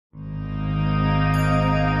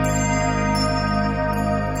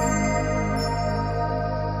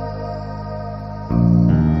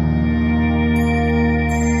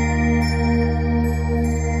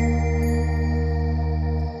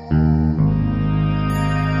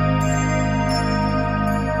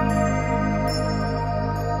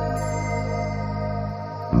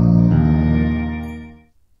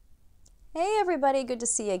Hey everybody, good to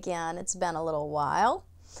see you again. It's been a little while.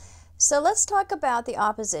 So let's talk about the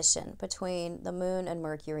opposition between the Moon and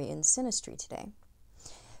Mercury in Synastry today.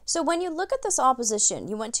 So when you look at this opposition,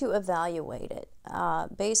 you want to evaluate it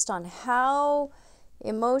based on how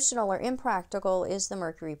emotional or impractical is the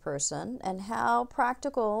Mercury person and how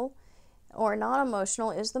practical or not emotional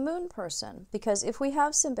is the Moon person. Because if we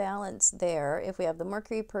have some balance there, if we have the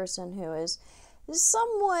Mercury person who is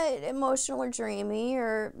somewhat emotional or dreamy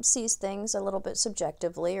or sees things a little bit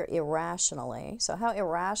subjectively or irrationally. So how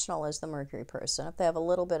irrational is the Mercury person? If they have a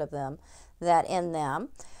little bit of that in them,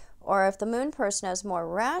 or if the Moon person has more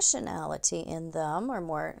rationality in them or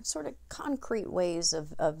more sort of concrete ways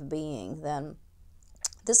of being, then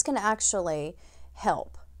this can actually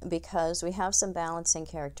help because we have some balancing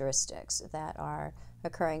characteristics that are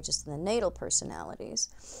occurring just in the natal personalities.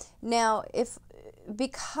 Now,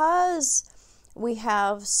 because we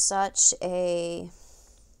have such an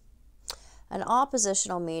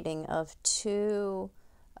oppositional meeting of two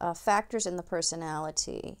factors in the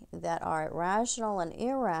personality that are rational and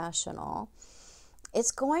irrational,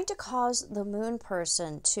 it's going to cause the Moon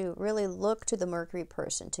person to really look to the Mercury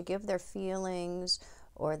person to give their feelings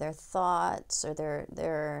or their thoughts or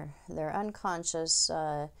their unconscious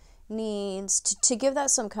needs, to give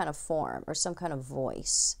that some kind of form or some kind of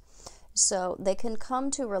voice. So they can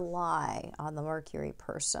come to rely on the Mercury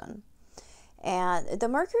person. And the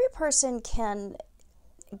Mercury person can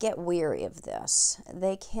get weary of this.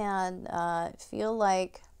 They can feel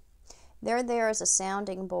like they're there as a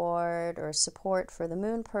sounding board or support for the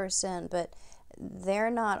Moon person, but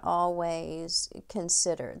they're not always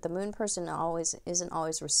considered. The Moon person isn't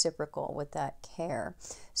always reciprocal with that care.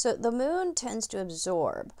 So the Moon tends to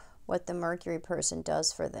absorb what the Mercury person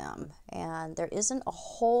does for them, and there isn't a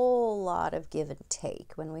whole lot of give and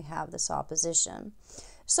take when we have this opposition.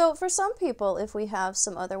 So for some people, if we have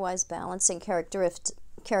some otherwise balancing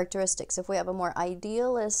characteristics, if we have a more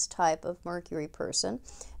idealist type of Mercury person,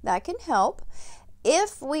 that can help.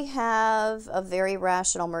 If we have a very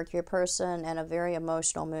rational Mercury person and a very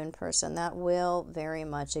emotional Moon person, that will very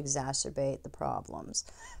much exacerbate the problems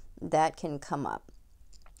that can come up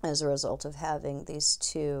as a result of having these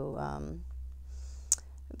two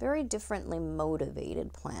very differently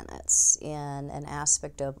motivated planets in an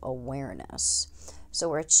aspect of awareness. So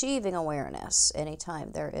we're achieving awareness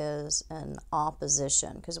anytime there is an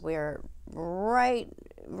opposition, because we're right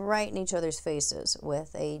in each other's faces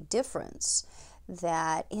with a difference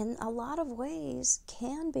that in a lot of ways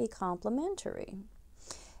can be complementary.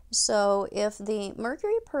 So if the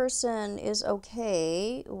Mercury person is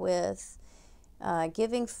okay with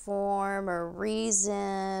giving form or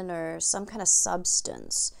reason or some kind of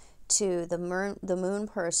substance to the Moon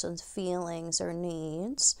person's feelings or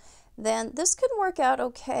needs, then this can work out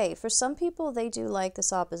okay. For some people, they do like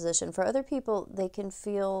this opposition. For other people, they can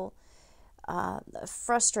feel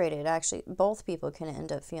frustrated. Actually, both people can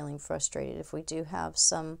end up feeling frustrated if we do have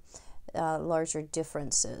some larger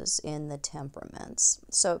differences in the temperaments.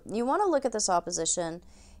 So you want to look at this opposition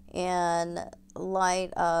in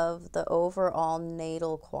light of the overall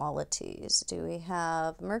natal qualities. Do we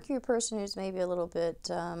have a Mercury person who's maybe a little bit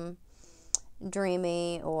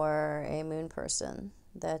dreamy, or a Moon person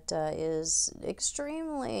that is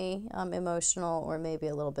extremely emotional or maybe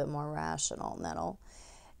a little bit more rational? And that'll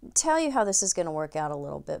tell you how this is going to work out a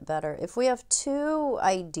little bit better. If we have two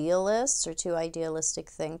idealists or two idealistic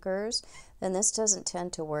thinkers, then this doesn't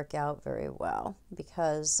tend to work out very well,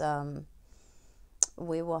 because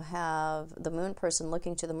we will have the Moon person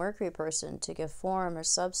looking to the Mercury person to give form or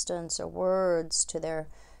substance or words to their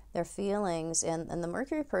feelings, and the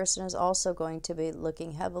Mercury person is also going to be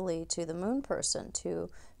looking heavily to the Moon person to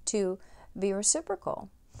be reciprocal.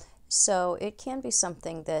 So it can be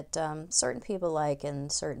something that certain people like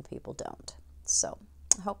and certain people don't. So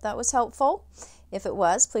I hope that was helpful. If it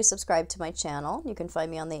was, please subscribe to my channel. You can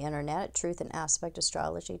find me on the internet at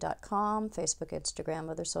truthandaspectastrology.com, Facebook, Instagram,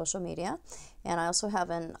 other social media. And I also have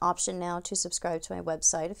an option now to subscribe to my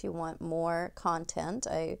website if you want more content.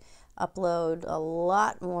 I upload a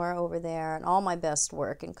lot more over there, and all my best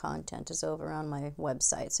work and content is over on my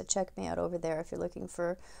website. So check me out over there if you're looking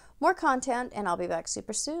for more content, and I'll be back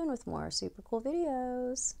super soon with more super cool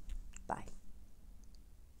videos. Bye.